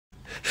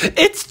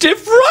It's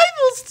Diff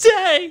Rivals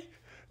Day!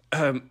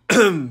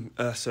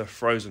 That's a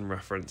Frozen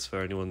reference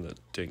for anyone that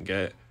didn't get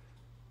it.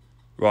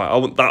 Right, I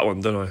want that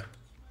one, don't I?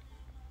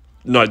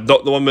 No,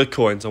 not the one with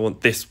coins. I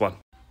want this one.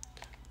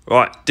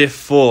 Right, Diff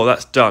 4,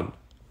 that's done.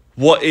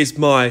 What is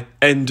my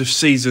end of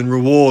season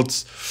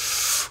rewards?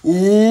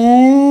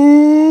 Ooh!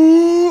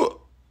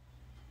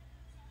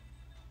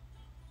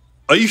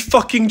 Are you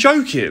fucking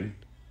joking?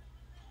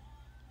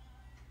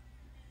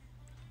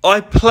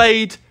 I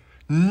played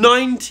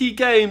 90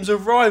 games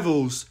of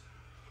Rivals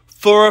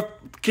for a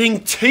King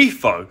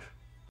Tifo.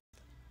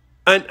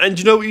 And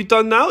you know what you've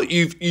done now?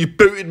 You've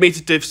booted me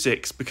to Div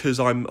 6 because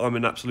I'm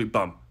an absolute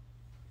bum.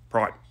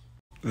 Right.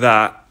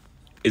 That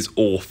is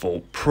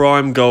awful.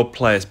 Prime Gold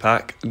Players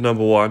Pack,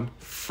 number 1.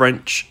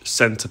 French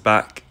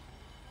centre-back.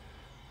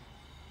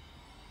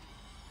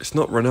 It's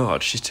not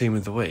Renard, she's Team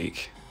of the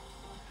Week.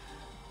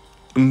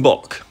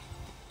 Mbok.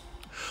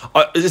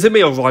 Is it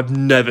me or I've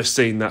never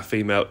seen that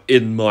female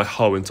in my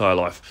whole entire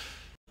life?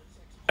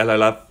 Hello,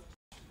 love.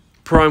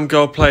 Prime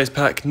Gold Players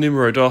Pack,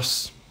 numero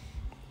dos.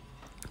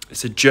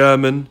 It's a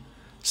German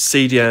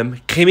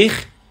CDM.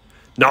 Kimmich.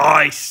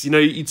 Nice. You know,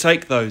 you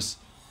take those.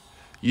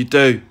 You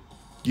do.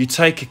 You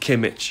take a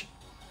Kimmich.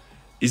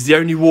 He's the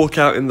only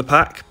walkout in the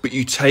pack, but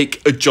you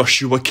take a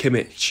Joshua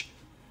Kimmich.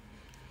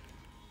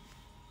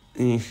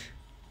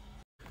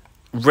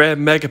 Rare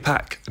Mega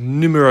Pack,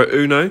 numero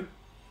uno.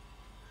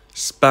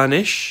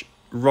 Spanish,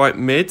 right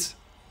mid.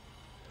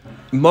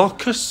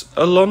 Marcus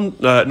not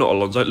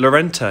Alonso,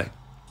 Llorente.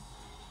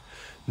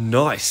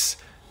 Nice.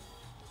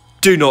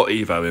 Do not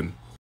Evo him.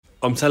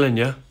 I'm telling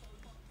you,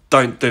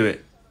 don't do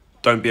it.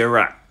 Don't be a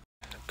rat.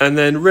 And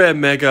then Rare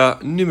Mega,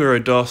 numero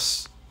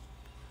dos.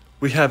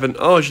 We have an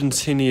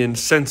Argentinian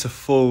centre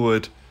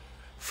forward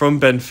from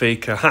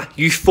Benfica. Ha,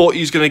 you thought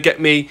you was going to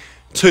get me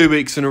 2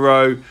 weeks in a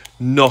row?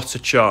 Not a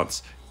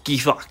chance.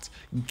 Get fucked.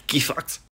 Get fucked.